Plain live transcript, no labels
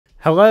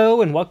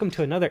Hello and welcome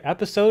to another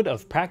episode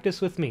of Practice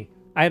with Me.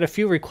 I had a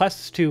few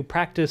requests to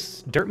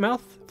practice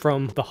Dirtmouth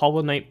from the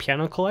Hollow Knight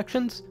piano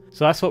collections,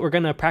 so that's what we're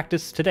going to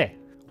practice today.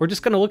 We're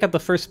just going to look at the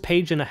first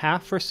page and a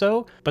half or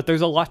so, but there's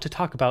a lot to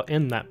talk about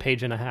in that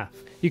page and a half.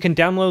 You can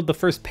download the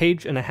first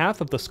page and a half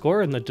of the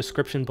score in the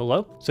description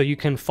below, so you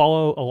can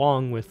follow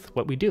along with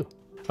what we do.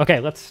 Okay,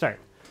 let's start.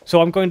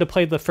 So I'm going to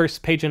play the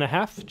first page and a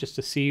half just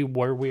to see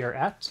where we are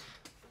at.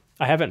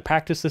 I haven't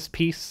practiced this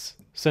piece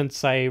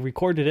since I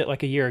recorded it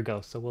like a year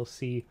ago, so we'll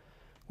see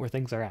where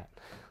things are at.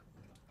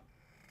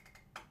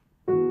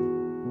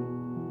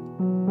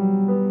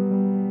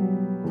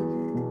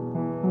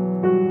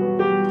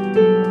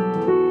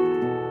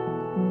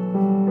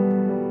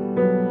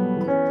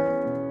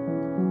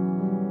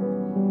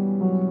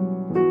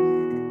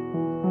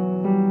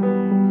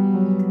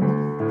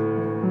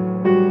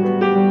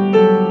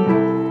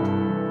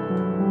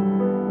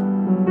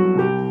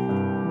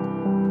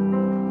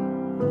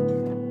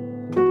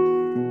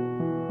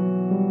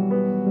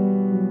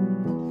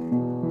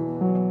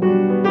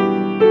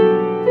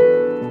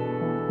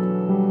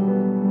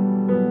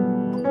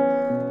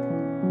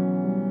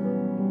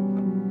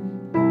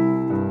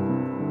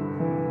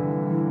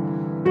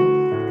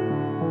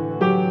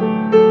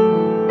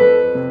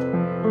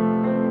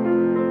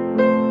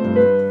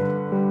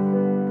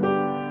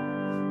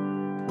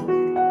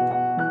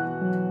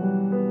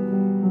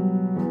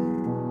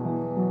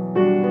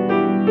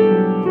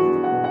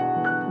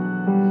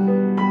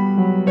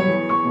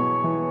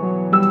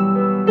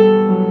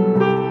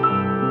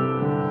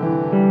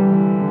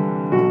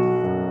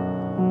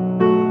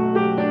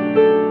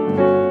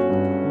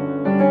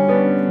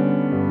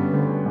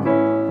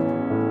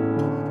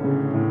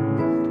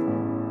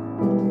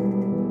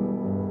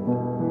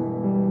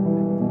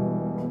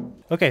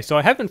 Okay, so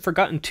I haven't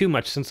forgotten too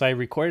much since I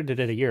recorded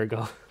it a year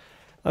ago.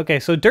 Okay,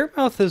 so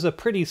Dirtmouth is a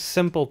pretty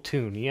simple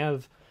tune. You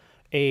have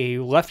a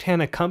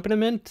left-hand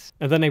accompaniment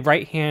and then a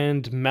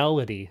right-hand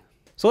melody.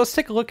 So let's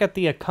take a look at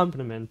the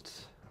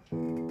accompaniment.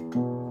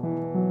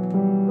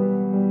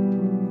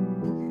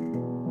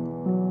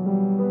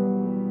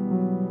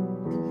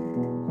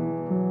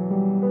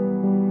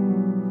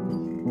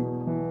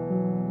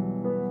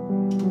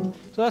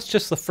 So that's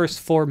just the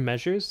first four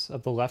measures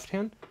of the left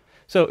hand.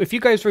 So if you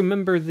guys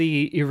remember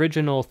the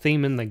original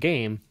theme in the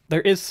game,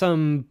 there is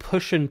some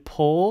push and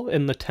pull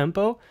in the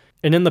tempo,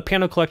 and in the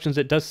piano collections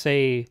it does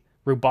say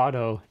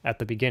rubato at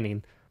the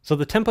beginning. So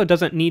the tempo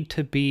doesn't need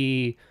to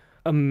be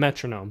a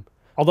metronome.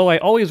 Although I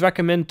always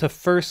recommend to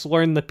first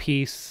learn the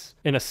piece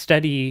in a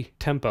steady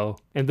tempo,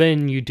 and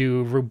then you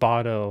do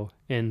rubato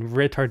and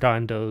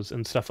ritardandos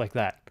and stuff like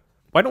that.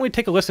 Why don't we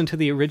take a listen to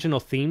the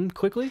original theme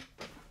quickly?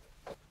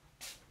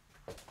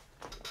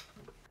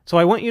 So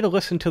I want you to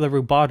listen to the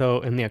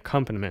rubato and the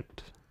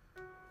accompaniment.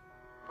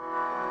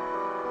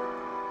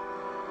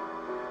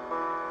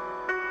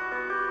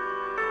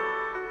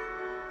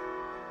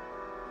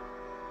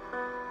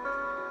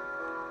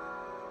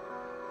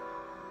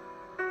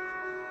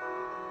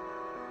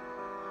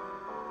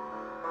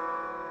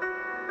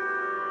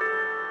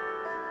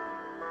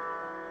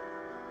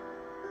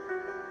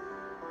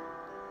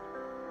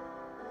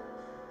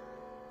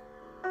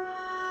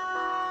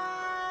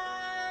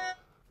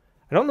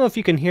 I don't know if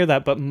you can hear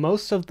that, but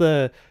most of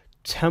the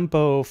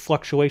tempo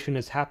fluctuation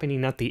is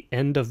happening at the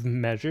end of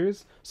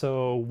measures.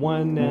 So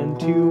 1 and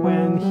 2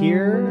 and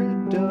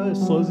here it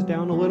slows it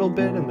down a little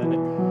bit, and then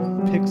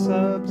it picks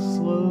up,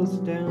 slows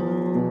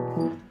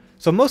down.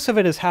 So most of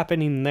it is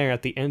happening there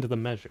at the end of the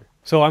measure.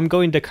 So I'm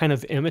going to kind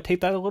of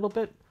imitate that a little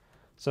bit.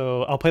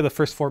 So I'll play the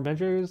first four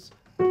measures.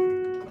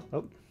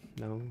 Oh,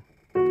 no.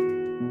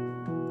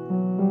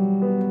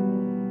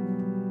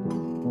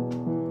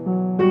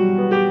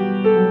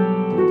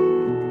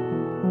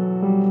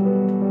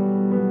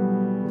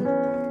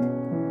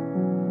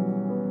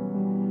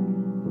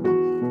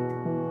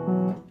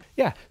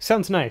 Yeah,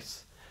 sounds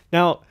nice.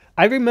 Now,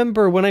 I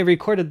remember when I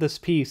recorded this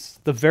piece,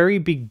 the very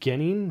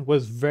beginning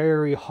was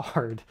very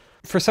hard.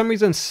 For some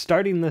reason,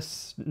 starting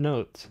this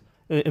note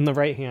in the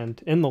right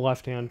hand, in the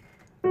left hand,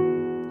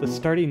 the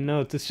starting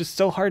notes, it's just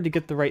so hard to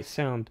get the right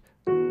sound.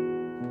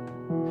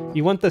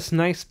 You want this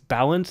nice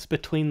balance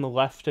between the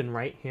left and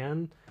right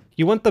hand.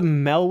 You want the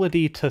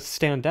melody to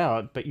stand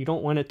out, but you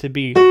don't want it to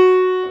be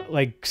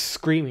like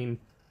screaming.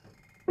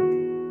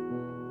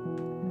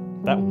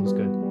 That one was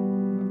good.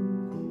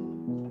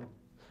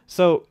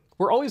 So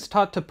we're always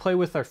taught to play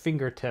with our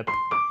fingertip,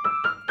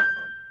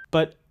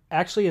 but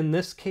actually in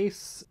this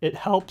case, it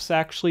helps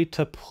actually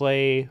to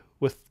play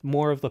with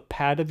more of the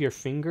pad of your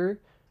finger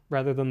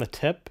rather than the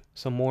tip,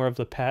 so more of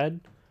the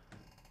pad.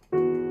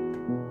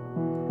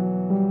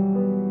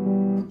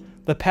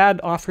 The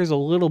pad offers a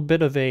little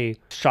bit of a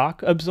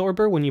shock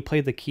absorber when you play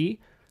the key,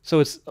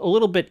 so it's a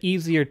little bit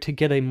easier to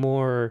get a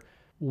more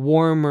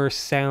warmer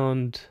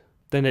sound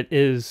than it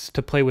is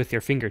to play with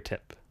your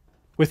fingertip.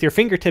 With your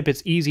fingertip,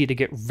 it's easy to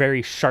get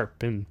very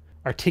sharp and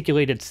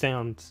articulated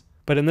sounds.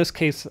 But in this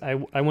case,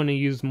 I want to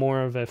use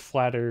more of a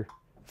flatter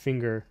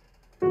finger.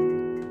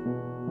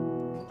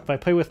 If I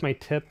play with my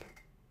tip,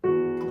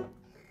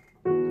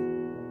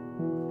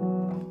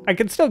 I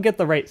can still get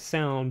the right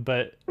sound,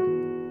 but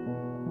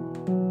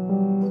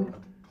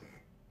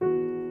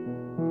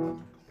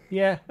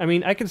yeah, I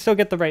mean, I can still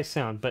get the right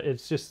sound, but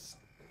it's just,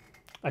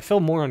 I feel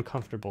more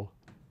uncomfortable.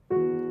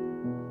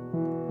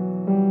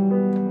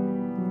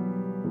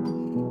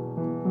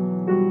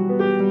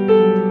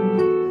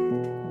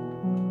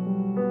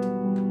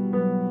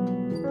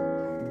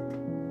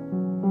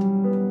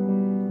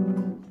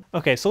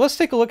 Okay, so let's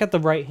take a look at the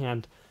right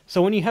hand.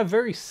 So when you have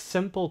very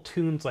simple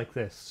tunes like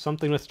this,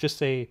 something with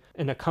just an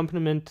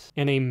accompaniment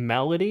and a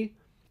melody,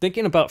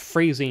 thinking about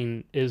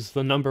phrasing is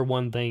the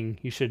 #1 thing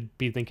you should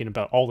be thinking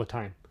about all the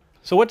time.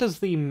 So what does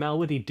the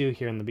melody do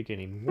here in the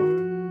beginning?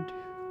 1,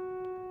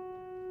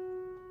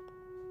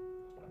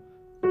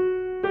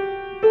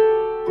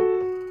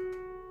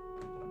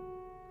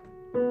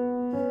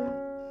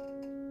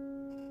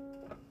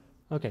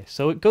 2. Okay,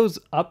 so it goes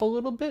up a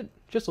little bit,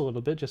 just a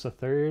little bit, just a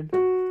third.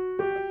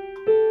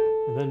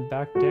 And then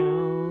back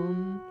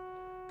down.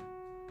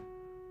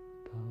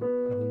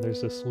 And then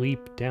there's this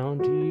leap down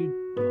to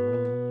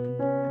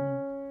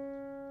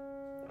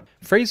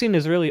phrasing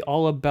is really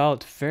all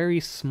about very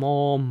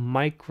small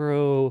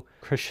micro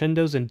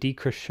crescendos and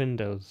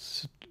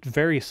decrescendos,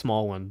 very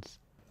small ones.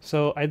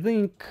 So I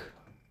think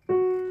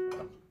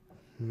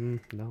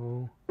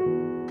no,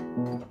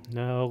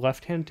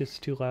 left hand is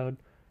too loud.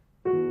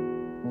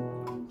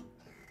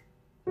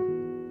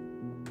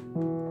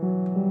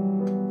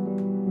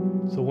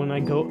 So when I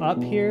go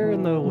up here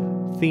in the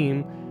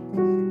theme,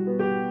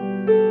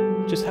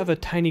 just have a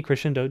tiny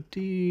crescendo,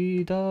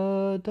 dee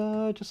da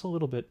da, just a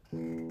little bit.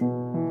 Then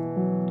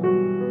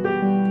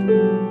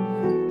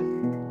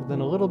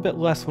a little bit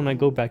less when I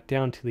go back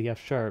down to the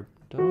F sharp.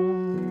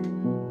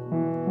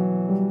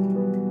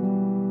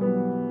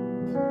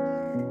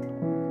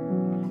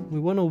 We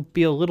want to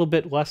be a little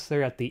bit less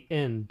there at the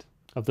end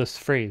of this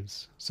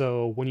phrase.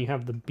 So when you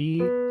have the B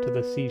to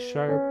the C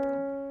sharp,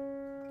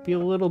 be a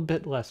little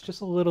bit less,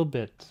 just a little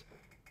bit.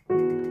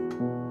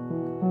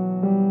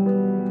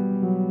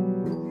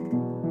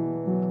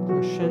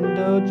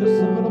 Crescendo,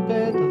 just a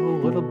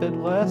little bit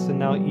less, and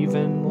now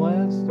even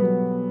less.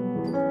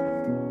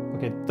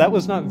 Okay, that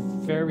was not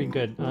very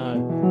good.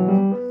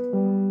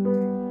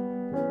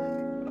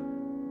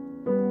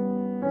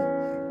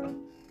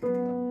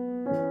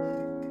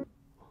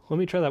 Let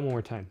me try that one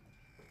more time.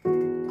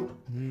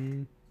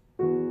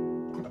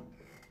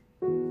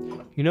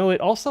 You know, it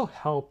also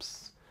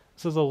helps.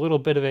 This is a little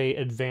bit of an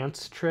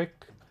advanced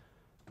trick,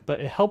 but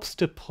it helps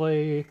to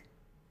play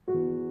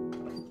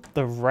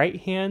the right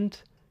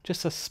hand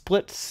just a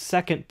split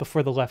second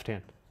before the left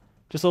hand.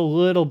 Just a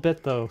little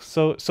bit though,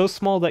 so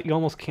small that you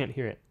almost can't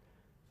hear it.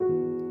 A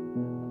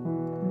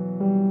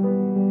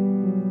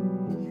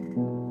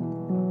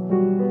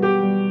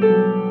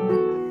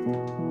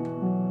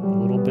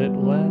little bit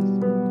less.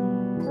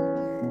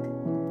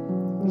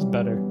 It's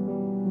better.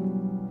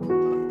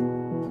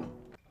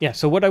 Yeah,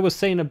 so what I was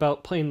saying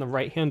about playing the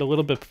right hand a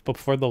little bit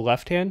before the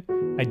left hand,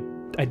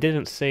 I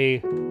didn't say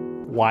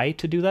why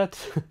to do that.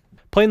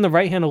 Playing the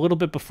right hand a little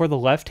bit before the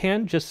left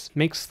hand just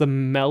makes the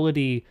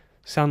melody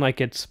sound like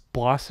it's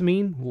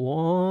blossoming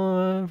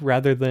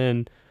rather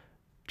than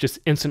just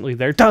instantly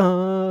there.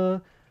 Duh!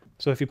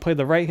 So if you play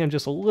the right hand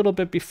just a little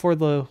bit before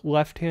the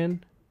left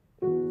hand,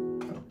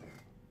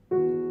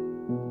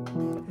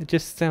 it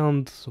just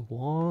sounds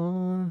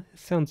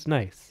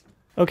nice.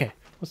 Okay.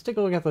 Let's take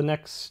a look at the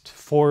next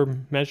 4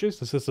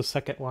 measures. This is the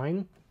second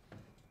line.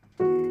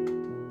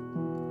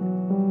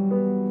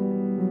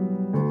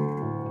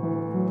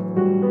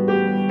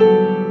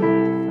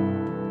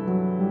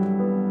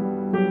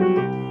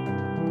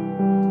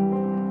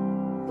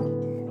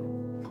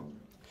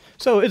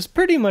 So it's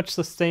pretty much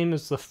the same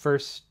as the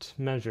first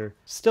measure.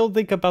 Still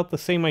think about the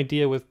same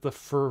idea with the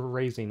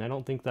phrasing. I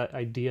don't think that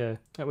idea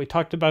that we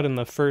talked about in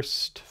the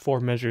first 4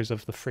 measures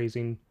of the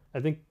phrasing, I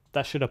think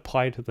that should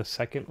apply to the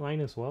second line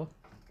as well.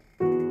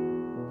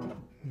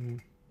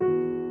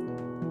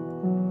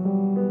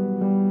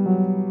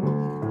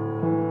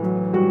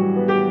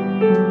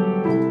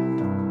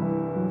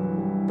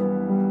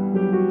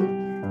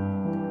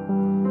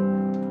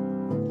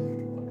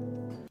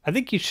 I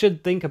think you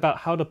should think about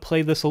how to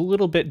play this a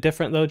little bit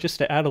different though, just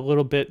to add a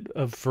little bit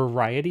of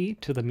variety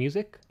to the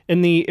music.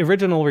 In the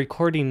original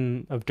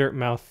recording of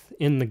Dirtmouth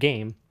in the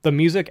game, the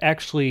music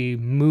actually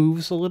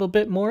moves a little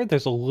bit more.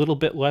 There's a little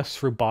bit less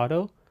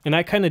rubato. And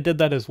I kind of did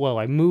that as well.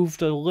 I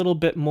moved a little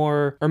bit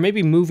more, or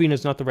maybe moving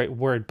is not the right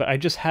word, but I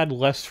just had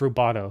less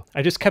rubato.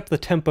 I just kept the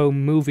tempo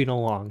moving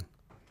along.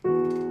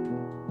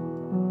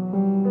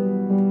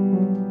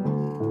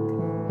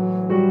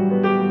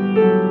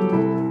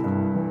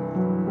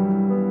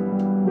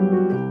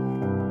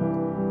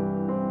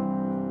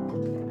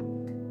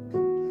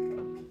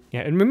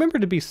 Yeah, and remember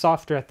to be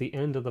softer at the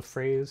end of the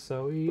phrase,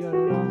 so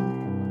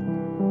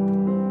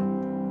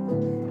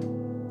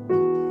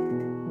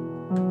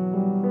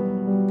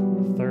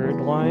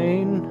third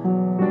line.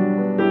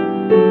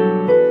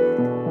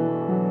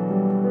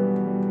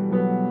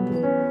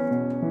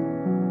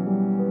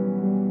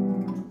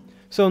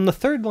 So in the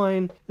third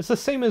line, it's the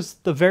same as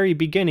the very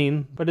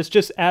beginning, but it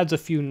just adds a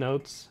few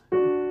notes.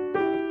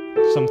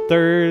 Some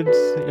thirds,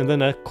 and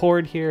then a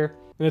chord here.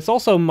 And it's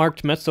also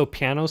marked mezzo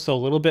piano, so a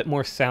little bit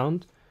more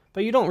sound.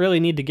 But you don't really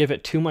need to give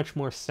it too much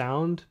more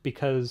sound,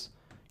 because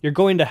you're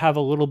going to have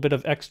a little bit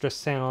of extra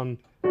sound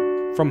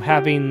from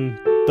having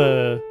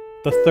the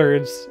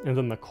thirds and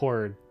then the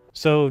chord.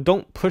 So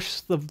don't push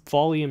the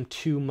volume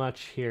too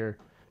much here.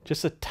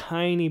 Just a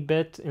tiny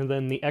bit, and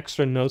then the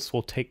extra notes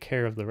will take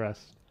care of the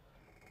rest.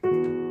 A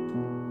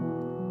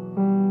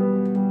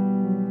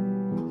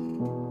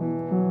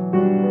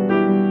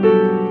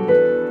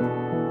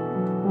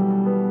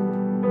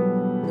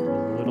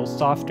little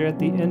softer at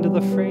the end of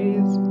the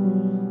phrase.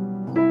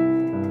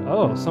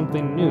 Oh,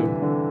 something new.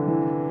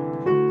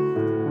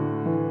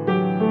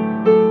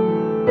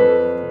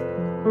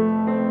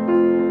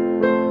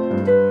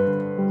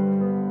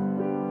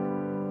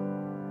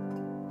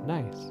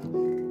 Nice.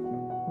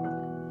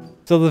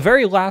 So the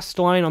very last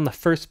line on the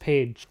first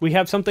page, we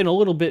have something a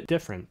little bit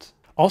different.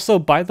 Also,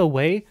 by the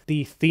way,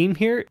 the theme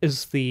here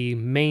is the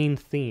main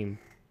theme.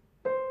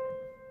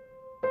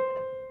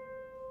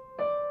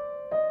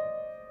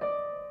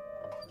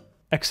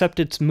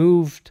 Except it's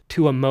moved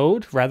to a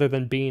mode rather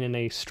than being in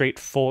a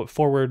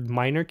straightforward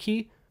minor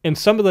key, and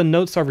some of the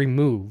notes are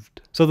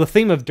removed. So the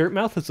theme of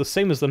Dirtmouth is the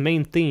same as the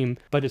main theme,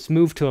 but it's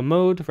moved to a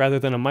mode rather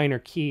than a minor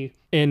key,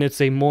 and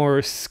it's a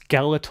more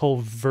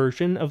skeletal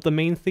version of the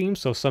main theme,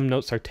 so some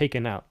notes are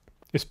taken out.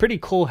 It's pretty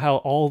cool how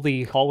all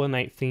the Hollow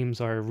Knight themes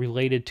are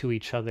related to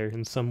each other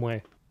in some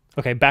way.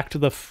 Okay, back to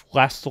the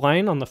last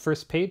line on the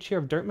first page here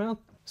of Dirtmouth.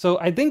 So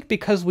I think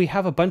because we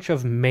have a bunch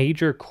of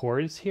major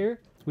chords here,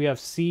 we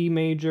have C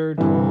major,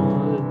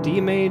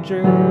 D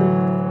major,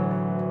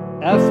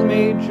 F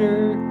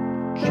major,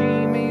 G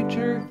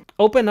major.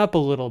 Open up a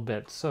little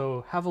bit,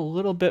 so have a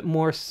little bit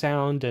more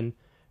sound and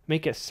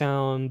make it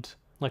sound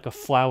like a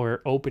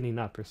flower opening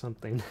up or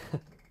something.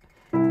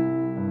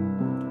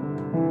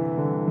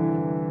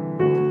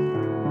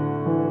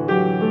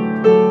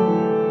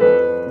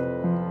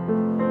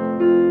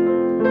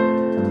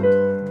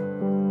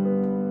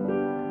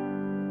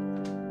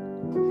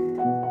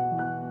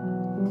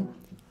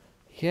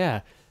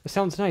 Yeah, it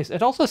sounds nice.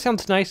 It also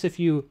sounds nice if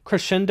you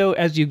crescendo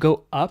as you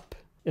go up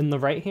in the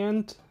right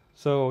hand.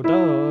 So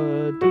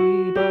da,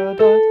 dee, da,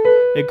 da.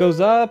 It goes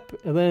up,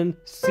 and then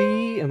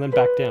C, and then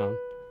back down.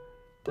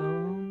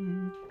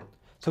 Dum.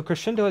 So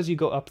crescendo as you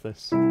go up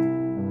this.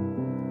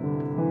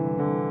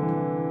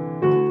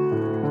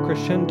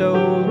 Crescendo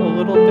a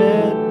little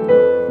bit.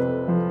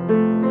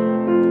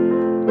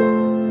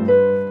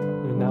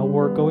 And now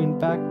we're going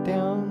back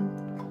down.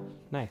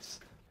 Nice.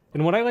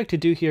 And what I like to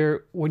do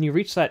here, when you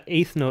reach that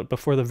 8th note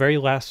before the very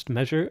last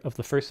measure of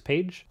the first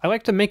page, I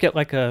like to make it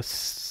like a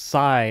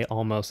sigh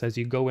almost as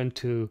you go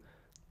into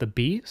the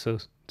B. So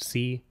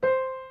C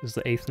is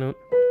the 8th note,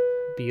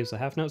 B is the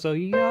half note, so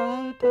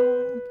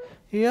ya-dum,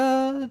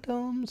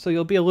 ya-dum. So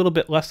you'll be a little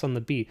bit less on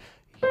the B.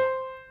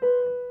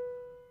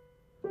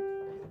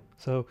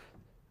 So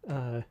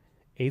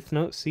 8th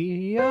note,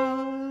 C,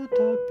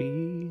 ya-da,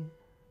 B,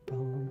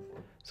 bum.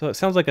 So it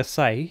sounds like a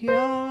sigh.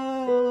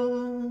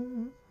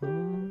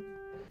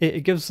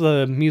 It gives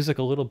the music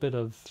a little bit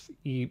of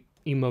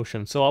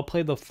emotion. So I'll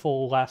play the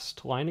full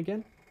last line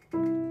again.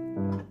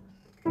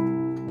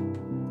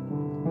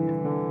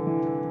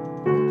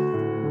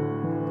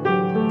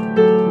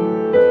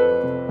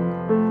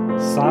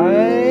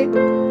 Sigh.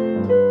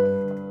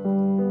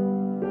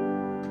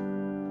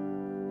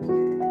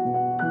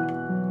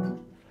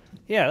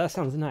 Yeah, that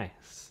sounds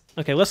nice.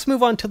 Okay, let's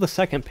move on to the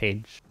second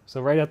page. So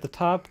right at the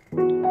top.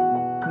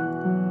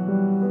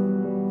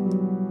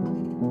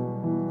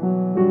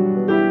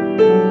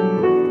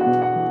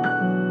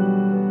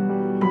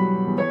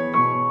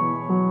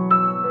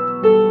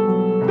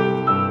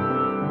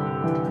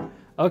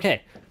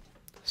 Okay,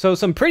 so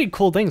some pretty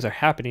cool things are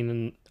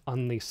happening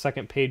on the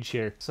second page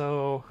here.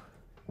 So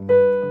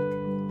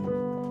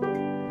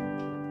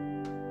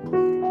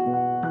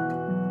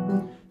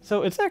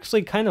it's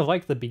actually kind of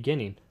like the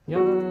beginning.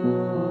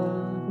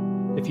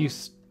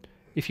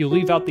 If you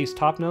leave out these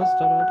top notes,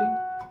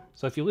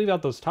 so if you leave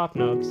out those top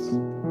notes,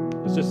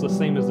 it's just the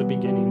same as the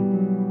beginning.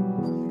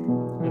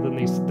 And then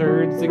these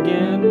thirds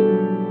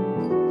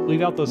again,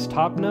 leave out those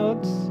top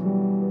notes.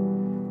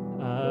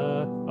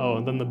 Oh,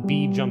 and then the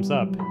B jumps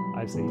up.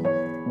 I see.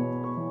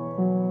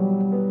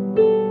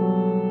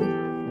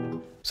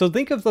 So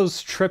think of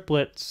those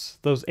triplets,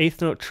 those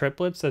 8th note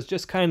triplets, as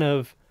just kind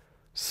of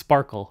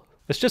sparkle.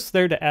 It's just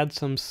there to add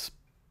some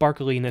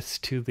sparkliness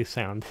to the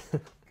sound.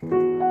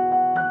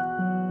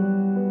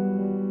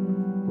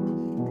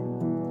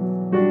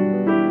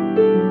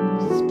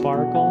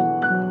 Sparkle.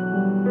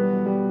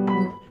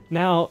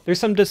 Now, there's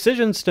some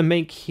decisions to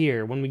make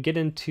here when we get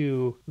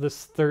into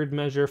this 3rd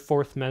measure,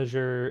 4th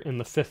measure, and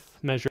the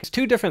 5th measure. There's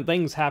 2 different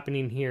things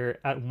happening here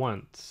at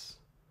once.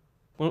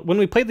 When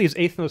we play these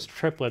 8th notes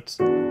triplets,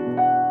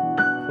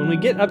 when we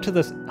get up to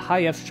this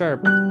high F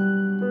sharp,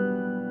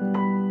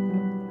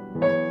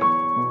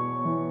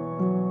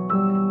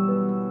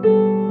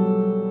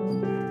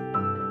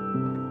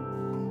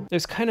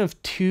 there's kind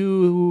of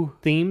two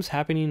themes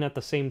happening at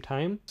the same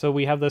time. So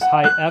we have this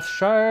high F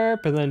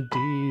sharp and then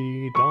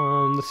D,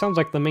 dum. This sounds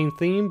like the main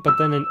theme, but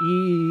then an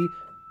E,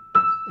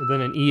 and then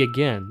an E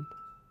again.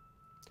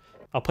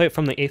 I'll play it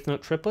from the 8th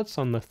note triplets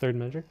on the 3rd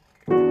measure.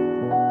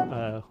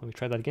 Let me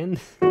try that again.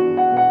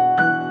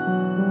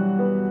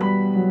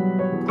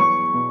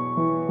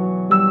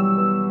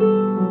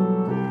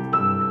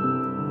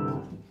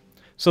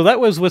 So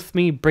that was with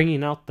me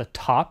bringing out the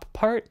top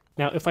part.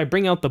 Now if I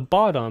bring out the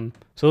bottom,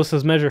 so this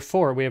is measure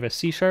 4, we have a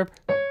C sharp,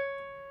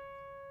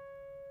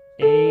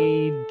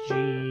 A,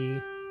 G,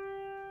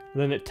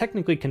 then it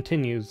technically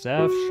continues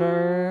F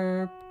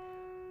sharp,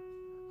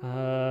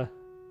 yeah,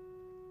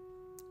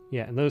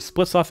 and then it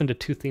splits off into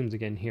two themes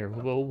again here.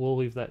 We'll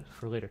leave that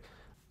for later.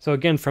 So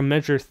again, from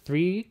measure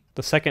 3,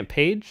 the 2nd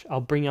page, I'll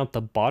bring out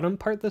the bottom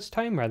part this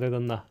time rather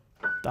than the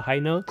high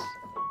notes.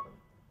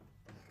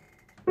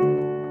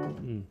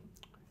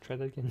 Try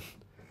that again.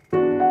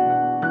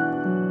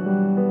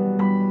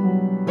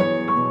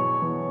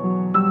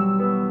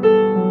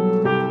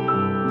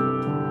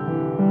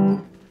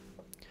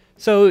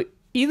 So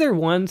either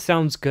one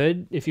sounds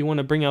good. If you want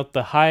to bring out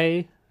the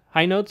high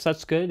notes,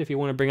 that's good. If you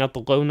want to bring out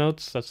the low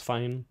notes, that's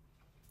fine.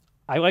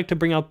 I like to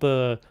bring out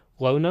the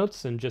low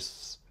notes and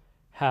just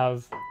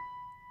have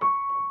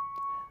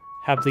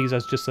these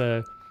as just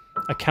a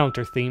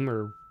counter theme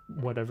or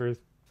whatever.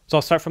 So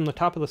I'll start from the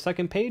top of the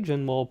 2nd page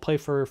and we'll play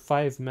for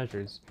 5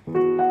 measures.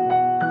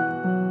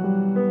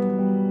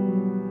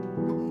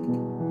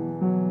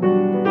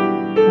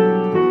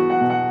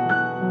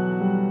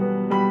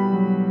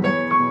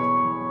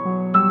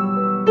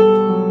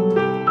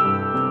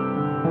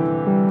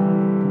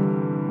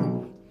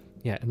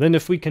 Yeah, and then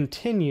if we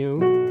continue,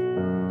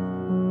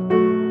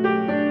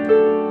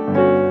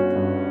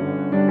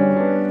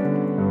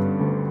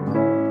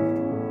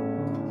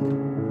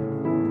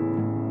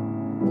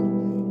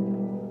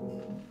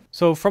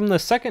 so from the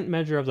 2nd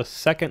measure of the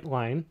 2nd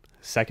line,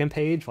 2nd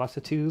page, lots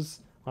of 2s,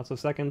 lots of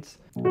seconds,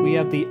 we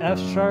have the F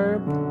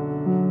sharp.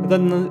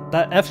 Then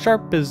that F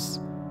sharp is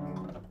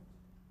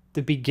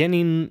the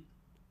beginning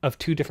of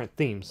 2 different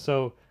themes.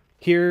 So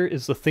here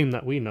is the theme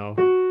that we know.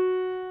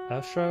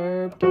 F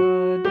sharp,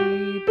 da,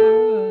 D,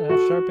 da,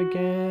 F sharp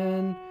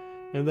again.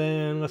 And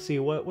then let's see,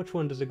 which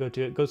one does it go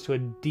to? It goes to a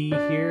D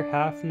here,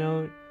 half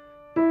note,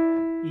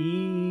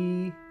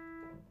 E,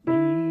 E,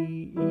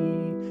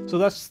 E. So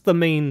that's the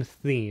main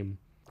theme.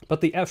 But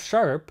the F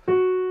sharp,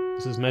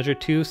 this is measure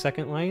 2,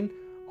 2nd line,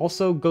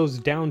 also goes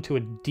down to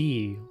a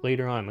D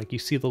later on. Like you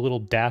see the little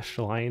dashed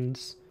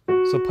lines.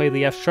 So play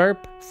the F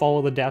sharp,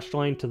 follow the dashed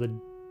line to the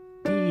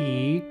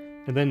D,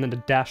 and then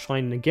the dashed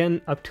line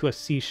again up to a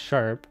C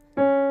sharp.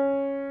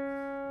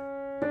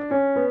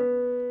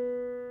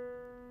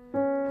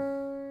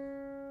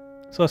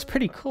 So it's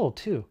pretty cool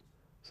too.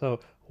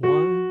 So 1,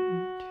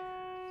 2.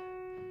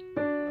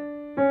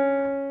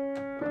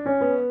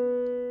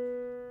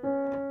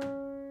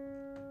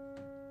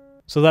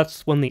 So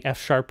that's when the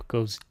F sharp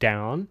goes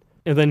down.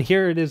 And then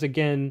here it is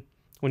again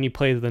when you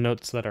play the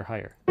notes that are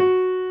higher.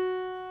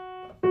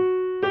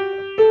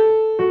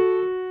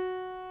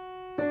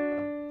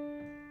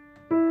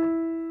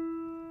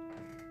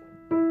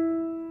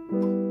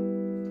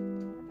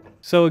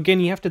 So again,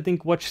 you have to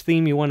think which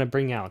theme you want to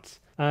bring out.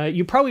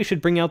 You probably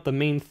should bring out the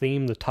main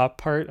theme, the top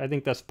part. I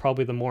think that's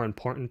probably the more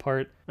important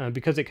part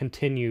because it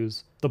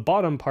continues. The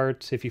bottom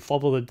part, if you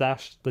follow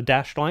the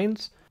dashed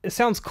lines, it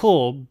sounds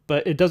cool,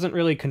 but it doesn't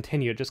really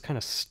continue. It just kind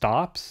of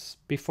stops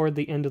before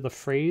the end of the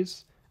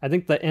phrase. I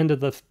think the end of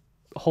the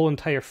whole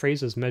entire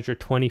phrase is measure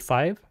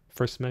 25,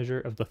 1st measure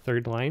of the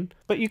 3rd line.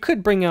 But you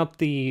could bring out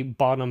the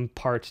bottom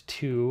part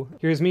too.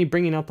 Here's me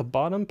bringing out the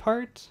bottom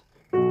part.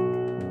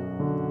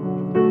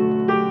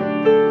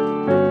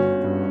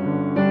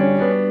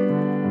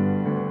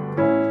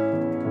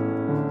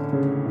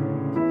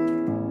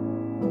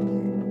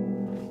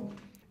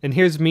 And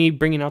here's me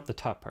bringing out the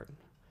top part.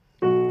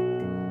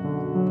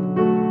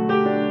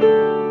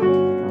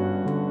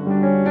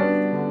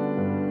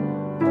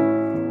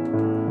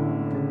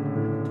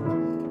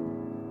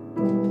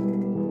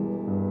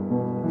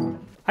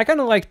 I kind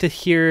of like to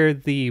hear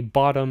the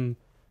bottom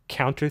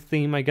counter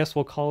theme, I guess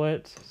we'll call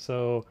it.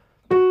 So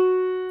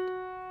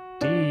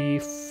D,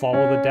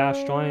 follow the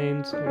dashed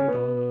lines.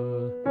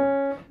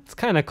 It's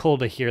kind of cool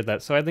to hear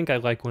that, so I think I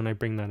like when I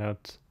bring that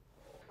out.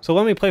 So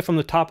let me play from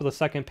the top of the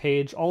 2nd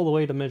page all the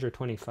way to measure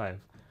 25.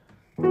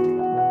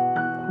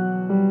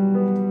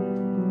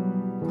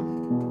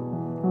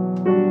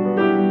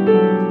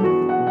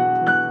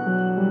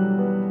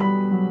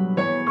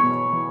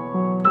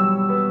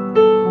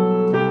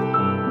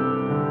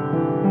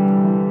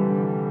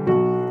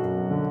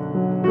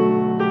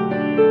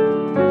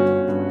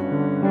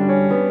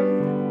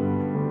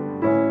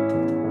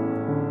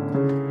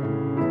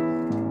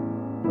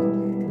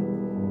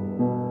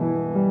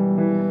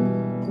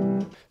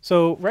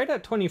 So right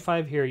at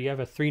 25 here, you have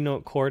a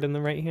 3-note chord in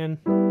the right hand.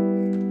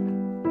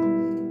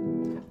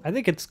 I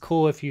think it's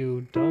cool if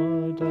you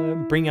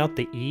bring out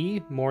the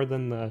E more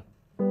than the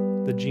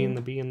G and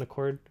the B in the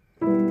chord.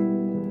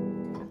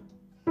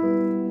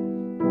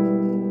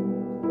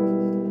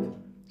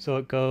 So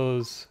it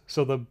goes,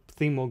 so the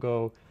theme will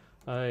go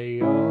I, E.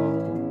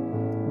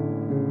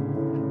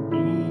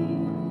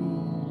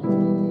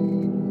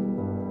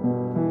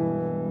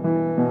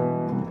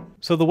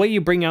 So the way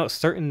you bring out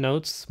certain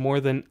notes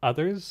more than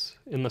others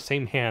in the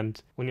same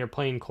hand when you're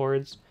playing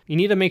chords, you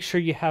need to make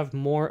sure you have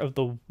more of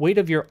the weight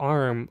of your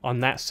arm on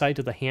that side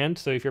of the hand.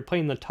 So if you're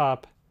playing the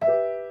top,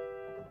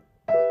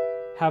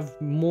 have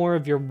more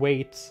of your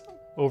weight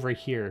over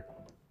here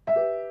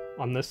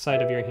on this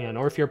side of your hand.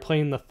 Or if you're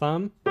playing the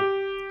thumb,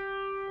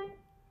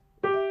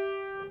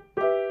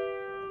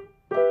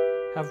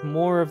 have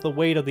more of the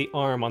weight of the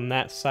arm on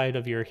that side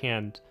of your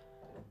hand.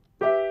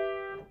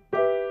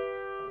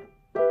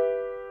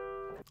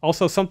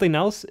 Also, something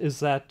else is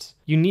that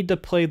you need to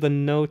play the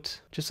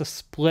note just a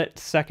split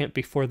second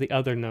before the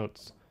other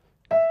notes.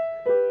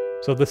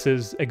 So this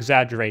is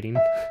exaggerating.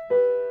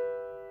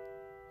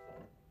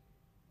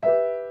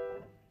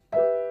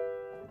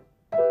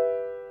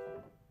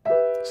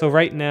 So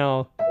right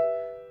now,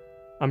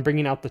 I'm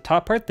bringing out the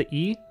top part, the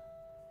E.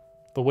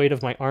 The weight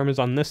of my arm is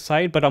on this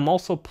side, but I'm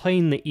also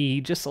playing the E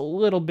just a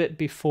little bit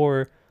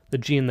before the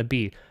G and the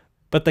B.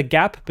 But the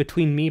gap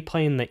between me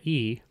playing the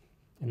E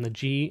and the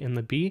G and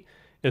the B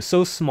is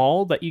so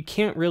small that you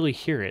can't really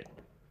hear it.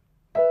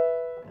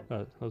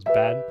 That was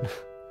bad.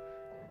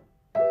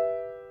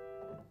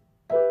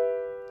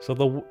 So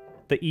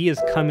the E is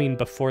coming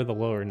before the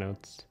lower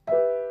notes.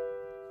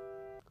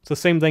 It's the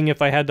same thing if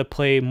I had to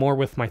play more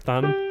with my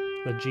thumb,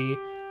 the G.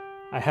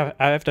 I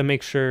have to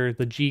make sure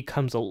the G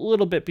comes a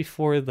little bit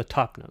before the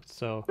top notes.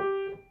 So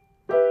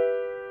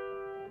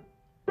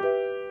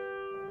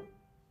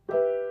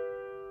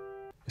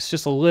it's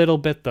just a little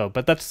bit though,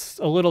 but that's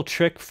a little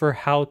trick for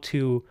how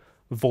to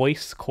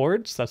voice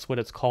chords. That's what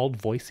it's called,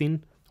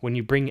 voicing, when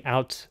you bring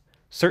out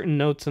certain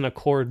notes in a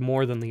chord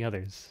more than the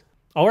others.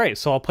 All right,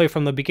 so I'll play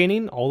from the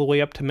beginning all the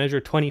way up to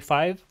measure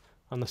 25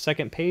 on the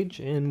second page,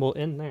 and we'll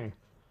end there.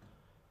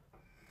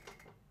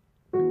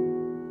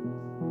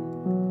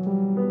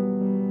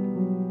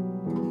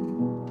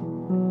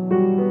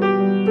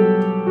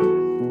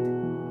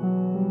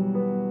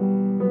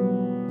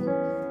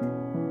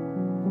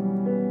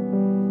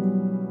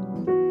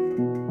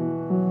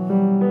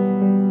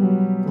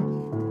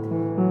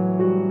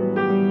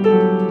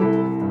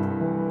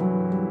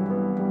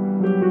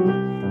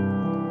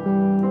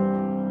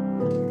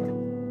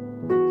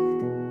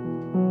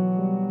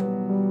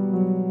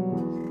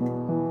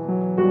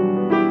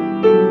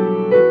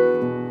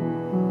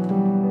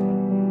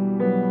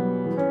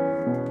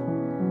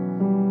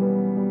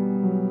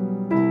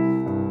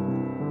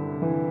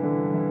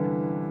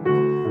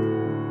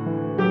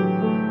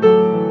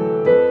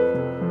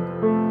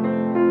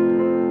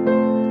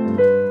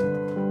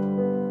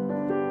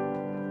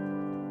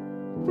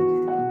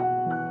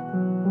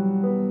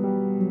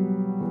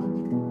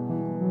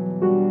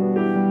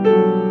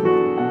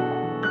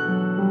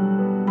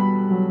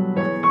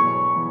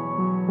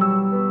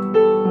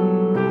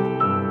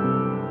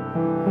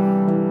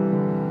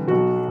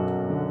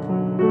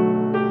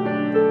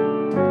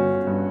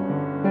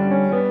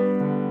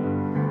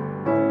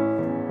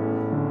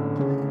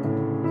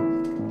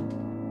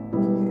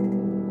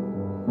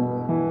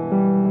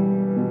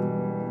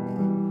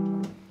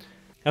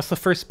 That's the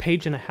first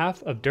page and a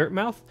half of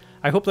Dirtmouth.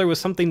 I hope there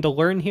was something to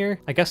learn here.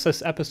 I guess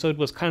this episode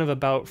was kind of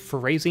about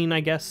phrasing,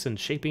 I guess, and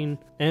shaping.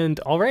 And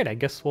alright, I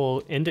guess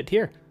we'll end it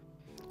here.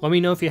 Let me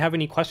know if you have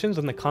any questions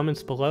in the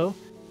comments below.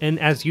 And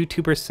as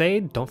YouTubers say,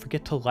 don't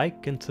forget to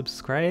like and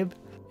subscribe.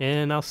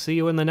 And I'll see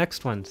you in the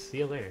next one. See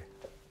you later.